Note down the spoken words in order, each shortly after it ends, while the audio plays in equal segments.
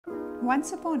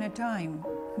Once upon a time,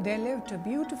 there lived a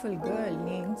beautiful girl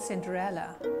named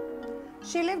Cinderella.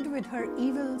 She lived with her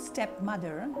evil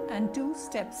stepmother and two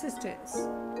stepsisters.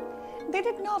 They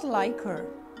did not like her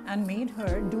and made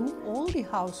her do all the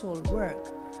household work.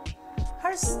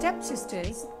 Her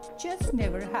stepsisters just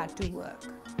never had to work.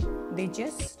 They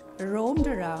just roamed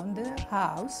around the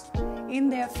house in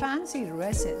their fancy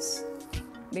dresses.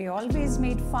 They always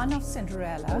made fun of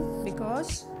Cinderella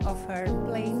because of her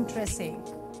plain dressing.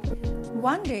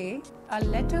 One day, a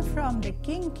letter from the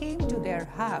king came to their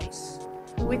house,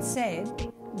 which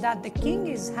said that the king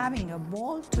is having a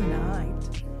ball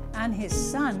tonight and his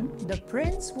son, the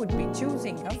prince, would be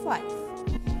choosing a wife.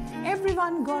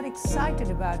 Everyone got excited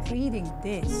about reading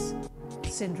this.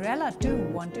 Cinderella too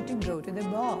wanted to go to the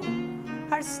ball.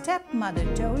 Her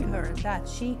stepmother told her that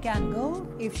she can go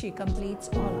if she completes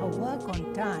all her work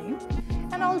on time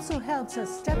and also helps her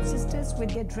stepsisters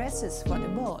with their dresses for the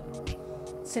ball.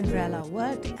 Cinderella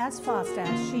worked as fast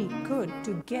as she could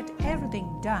to get everything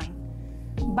done,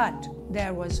 but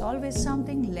there was always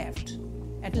something left.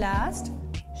 At last,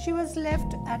 she was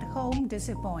left at home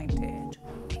disappointed.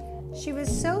 She was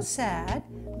so sad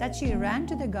that she ran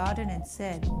to the garden and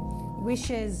said,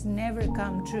 "Wishes never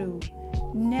come true."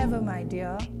 "Never, my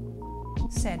dear,"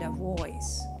 said a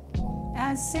voice.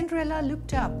 As Cinderella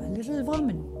looked up, a little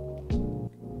woman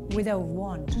with a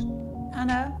wand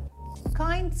and a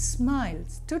kind smile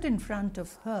stood in front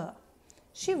of her.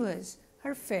 She was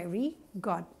her fairy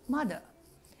godmother.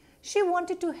 She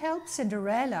wanted to help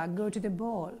Cinderella go to the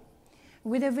ball.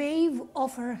 With a wave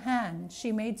of her hand,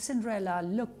 she made Cinderella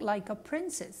look like a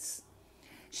princess.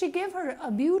 She gave her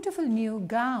a beautiful new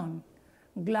gown,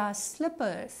 glass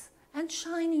slippers, and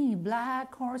shiny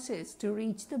black horses to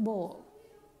reach the ball.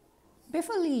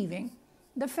 Before leaving,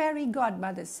 the fairy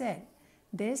godmother said,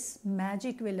 "This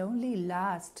magic will only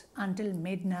last until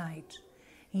midnight.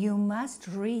 You must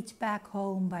reach back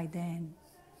home by then."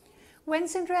 When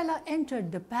Cinderella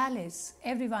entered the palace,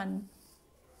 everyone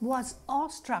was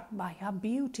awestruck by her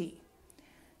beauty.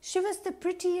 She was the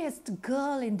prettiest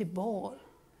girl in the ball.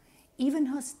 Even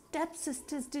her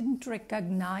stepsisters didn't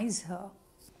recognize her.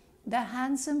 The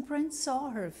handsome prince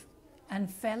saw her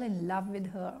and fell in love with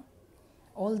her.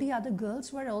 All the other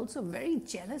girls were also very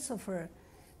jealous of her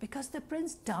because the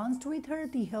prince danced with her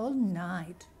the whole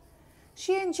night.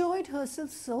 She enjoyed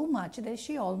herself so much that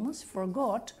she almost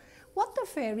forgot what the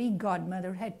fairy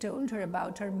godmother had told her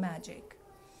about her magic.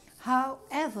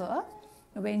 However,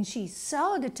 when she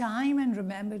saw the time and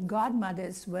remembered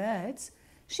godmother's words,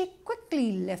 she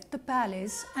quickly left the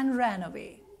palace and ran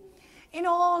away. In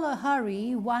all a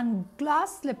hurry, one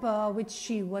glass slipper which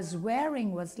she was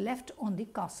wearing was left on the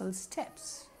castle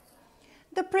steps.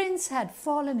 The prince had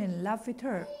fallen in love with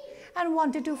her and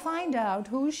wanted to find out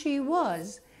who she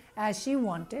was, as she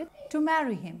wanted to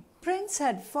marry him. Prince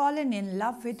had fallen in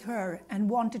love with her and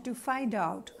wanted to find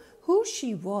out who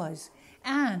she was,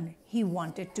 and he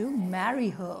wanted to marry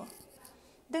her.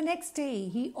 The next day,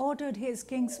 he ordered his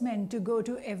king's men to go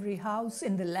to every house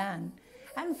in the land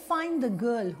and find the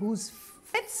girl who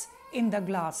fits in the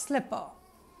glass slipper.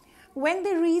 When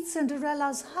they reached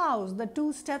Cinderella's house, the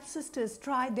two stepsisters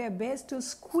tried their best to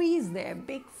squeeze their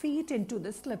big feet into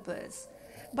the slippers,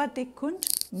 but they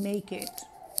couldn't make it.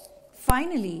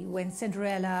 Finally, when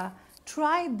Cinderella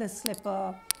tried the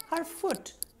slipper, her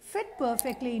foot fit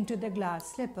perfectly into the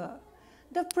glass slipper.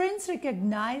 The prince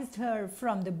recognized her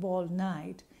from the ball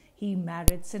night. He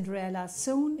married Cinderella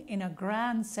soon in a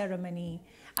grand ceremony,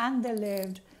 and they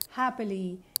lived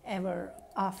happily ever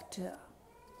after.